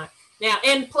this time. Now,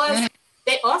 and plus,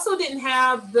 they also didn't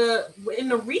have in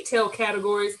the retail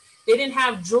categories, they didn't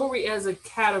have jewelry as a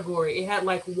category. It had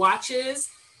like watches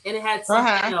and it had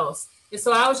something else. And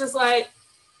so I was just like,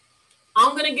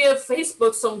 I'm going to give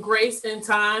Facebook some grace and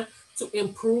time to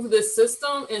improve this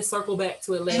system and circle back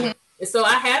to it later. And so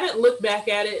I haven't looked back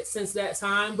at it since that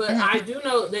time, but I do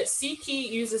know that C-Key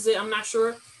uses it. I'm not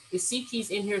sure if C-Key's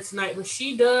in here tonight, but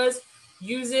she does.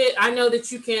 use it. I know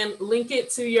that you can link it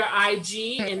to your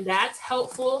IG, and that's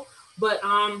helpful. But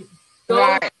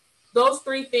those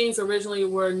three things originally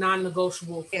were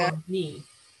non-negotiable for me.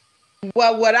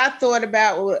 Well, what I thought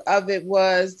about of it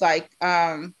was like,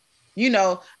 you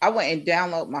know, I wouldn't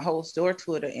download my whole store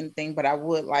to it or anything, but I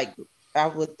would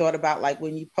thought about like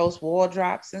when you post wall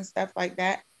drops and stuff like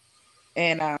that,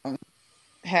 and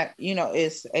have, you know,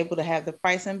 it's able to have the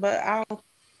pricing, but I'll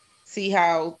see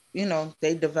how, you know,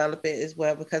 they develop it as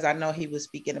well, because I know he was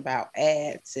speaking about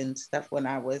ads and stuff when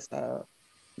I was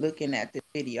looking at the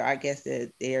video. I guess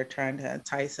that they're trying to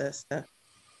entice us to,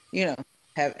 you know,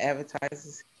 have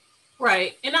advertisers.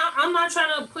 Right. And I'm not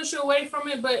trying to push you away from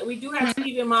it, but we do have to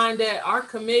keep in mind that our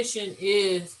commission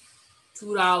is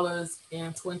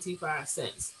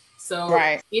 $2.25. So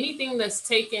anything that's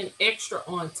taken extra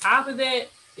on top of that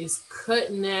is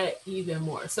cutting that even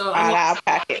more. So our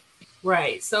packet.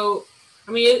 Right. So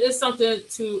I mean, it's something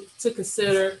to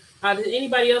consider. Did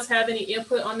anybody else have any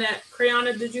input on that?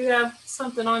 Crayana, did you have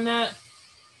something on that?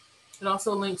 It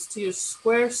also links to your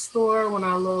Square store. When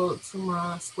I load to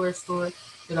my Square store,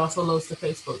 it also loads to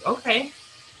Facebook. Okay.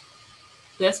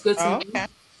 That's good to know.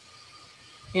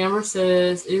 Amber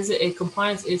says, is it a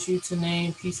compliance issue to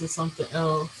name pieces something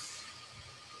else?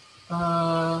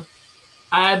 I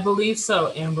believe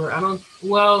so, Amber. I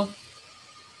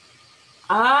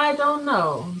don't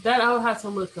know. That I'll have to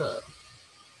look up.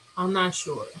 I'm not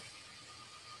sure.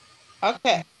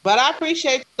 Okay. But I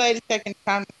appreciate you ladies taking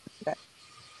time to do that.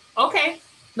 Okay.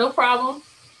 No problem.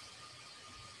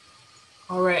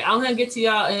 All right. I'm going to get to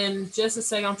y'all in just a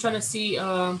second. I'm trying to see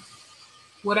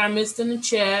what I missed in the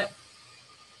chat.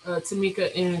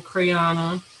 Tamika and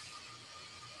Crayana.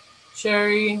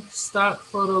 Cherry Stock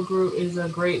Photo Group is a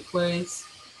great place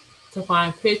to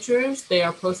find pictures. They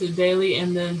are posted daily,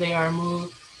 and then they are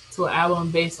moved to an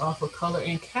album based off of color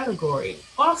and category.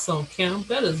 Awesome, Kim.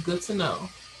 That is good to know.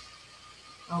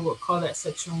 I will call that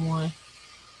section 1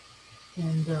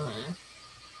 and done.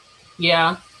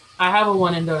 Yeah, I have a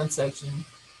 1 and done section.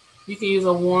 You can use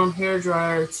a warm hair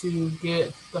dryer to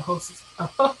get the hostess.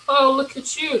 Oh, look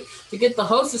at you! To get the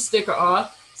hostess sticker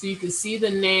off, so you can see the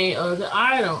name of the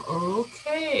item.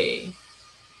 Okay,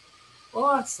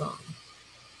 awesome.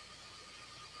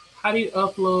 How do you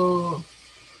upload?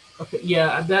 Okay,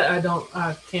 yeah,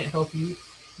 I can't help you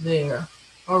there.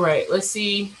 All right, let's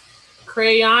see.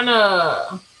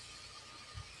 Crayana,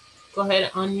 go ahead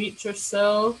and unmute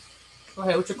yourself. Go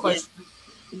ahead with your question.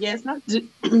 Yes, I do.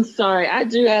 Sorry, I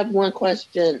do have one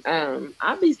question.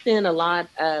 I be seeing a lot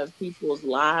of people's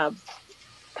lives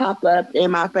pop up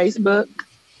in my Facebook.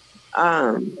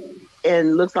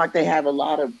 And looks like they have a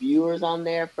lot of viewers on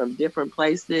there from different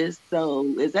places. So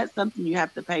is that something you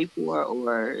have to pay for,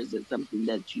 or is it something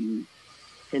that you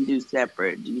can do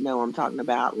separate? Do you know what I'm talking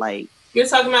about? Like, you're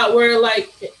talking about where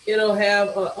like it'll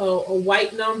have a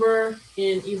white number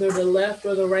in either the left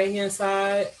or the right hand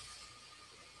side?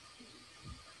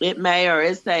 It may, or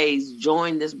it says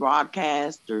join this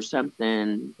broadcast or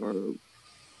something, or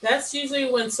that's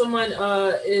usually when someone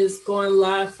is going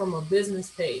live from a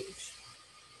business page.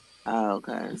 Oh,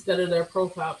 okay. Instead of their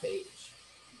profile page.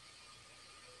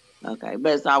 Okay,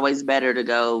 but it's always better to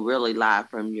go really live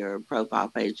from your profile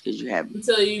page because you have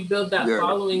until you build that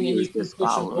following and you can push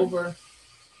them over.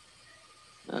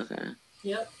 Okay.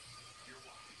 Yep.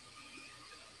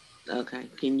 Okay.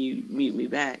 Can you mute me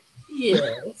back?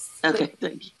 Yes. Okay,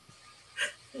 thank you.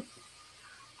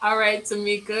 All right,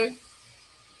 Tamika.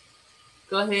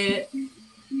 Go ahead.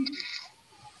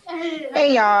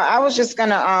 Hey y'all, I was just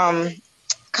gonna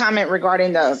comment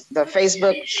regarding the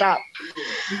Facebook shop.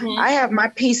 Mm-hmm. I have my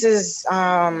pieces,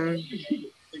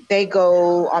 they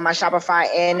go on my Shopify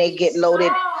and they get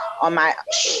loaded on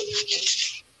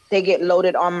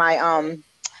my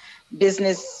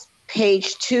business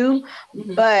page too.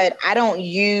 Mm-hmm. But I don't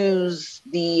use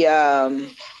the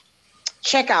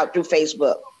checkout through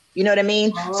Facebook. You know what I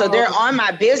mean? Oh. So they're on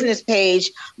my business page,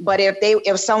 but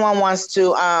if someone wants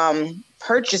to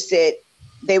purchase it,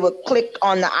 they would click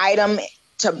on the item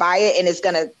to buy it, and it's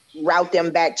gonna route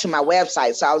them back to my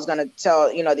website. So I was gonna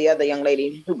tell the other young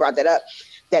lady who brought that up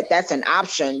that that's an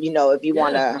option. If you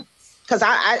want to, because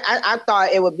I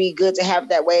thought it would be good to have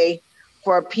that way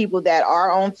for people that are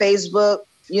on Facebook.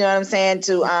 You know what I'm saying,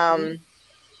 to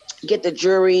get the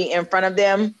jury in front of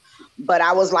them. But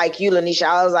I was like you, Lanisha.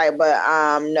 I was like, but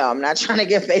no, I'm not trying to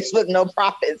give Facebook no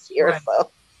profits here. Right.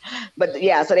 So, but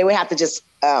yeah, so they would have to just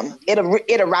it'll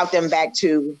route them back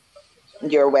to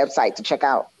your website to check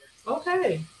out.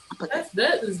 Okay,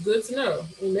 that is good to know,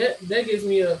 and that gives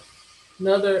me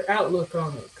another outlook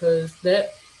on it, because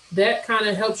that kind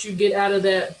of helps you get out of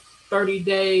that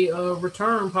 30-day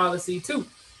return policy too.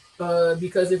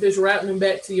 because if it's routing them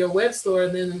back to your web store,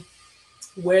 then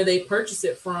where they purchase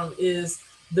it from is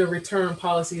the return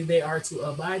policy they are to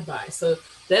abide by. So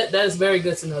that is very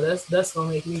good to know. That's gonna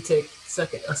make me take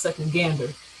a second gander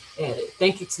at it.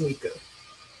 Thank you, Tamika.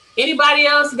 Anybody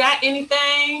else got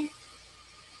anything?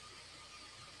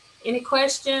 Any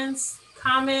questions,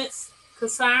 comments,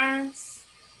 concerns?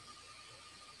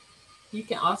 You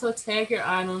can also tag your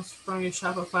items from your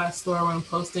Shopify store when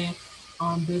posting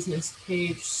on business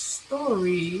page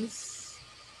stories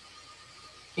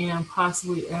and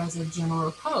possibly as a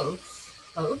general post.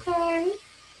 Okay.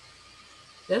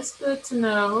 That's good to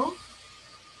know.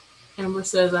 Amber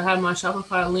says, I have my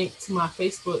Shopify link to my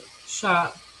Facebook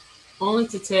shop only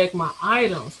to tag my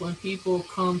items. When people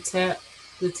come tap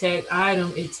the tag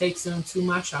item, it takes them to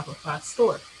my Shopify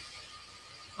store.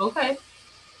 Okay.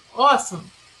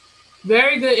 Awesome.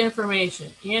 Very good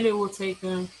information. And it will take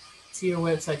them to your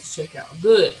website to check out.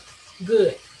 Good.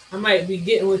 Good. I might be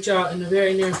getting with y'all in the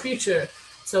very near future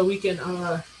so we can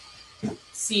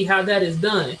see how that is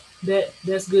done.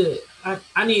 That's good.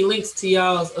 I need links to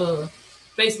y'all's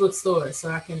Facebook store so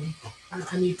I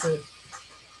need to,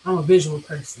 I'm a visual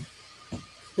person.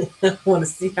 I want to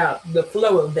see how the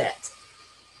flow of that.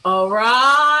 All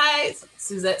right.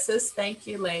 Suzette says, thank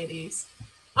you, ladies.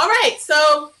 All right.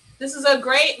 So this is a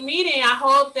great meeting. I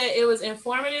hope that it was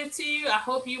informative to you. I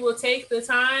hope you will take the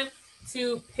time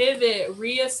to pivot,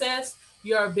 reassess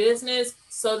your business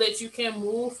so that you can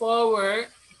move forward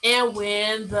and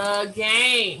win the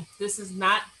game. This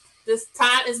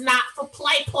time is not for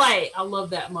play. I love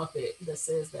that Muppet that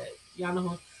says that. Y'all know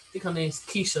who? I think her name's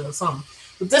Keisha or something.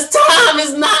 But this time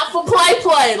is not for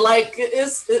play. Like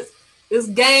it's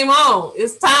game on.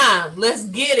 It's time. Let's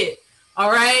get it.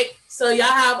 All right. So y'all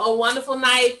have a wonderful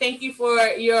night. Thank you for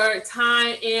your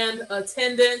time and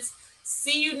attendance.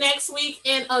 See you next week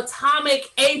in Atomic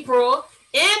April.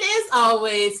 And as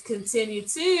always, continue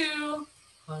to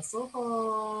hustle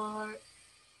hard.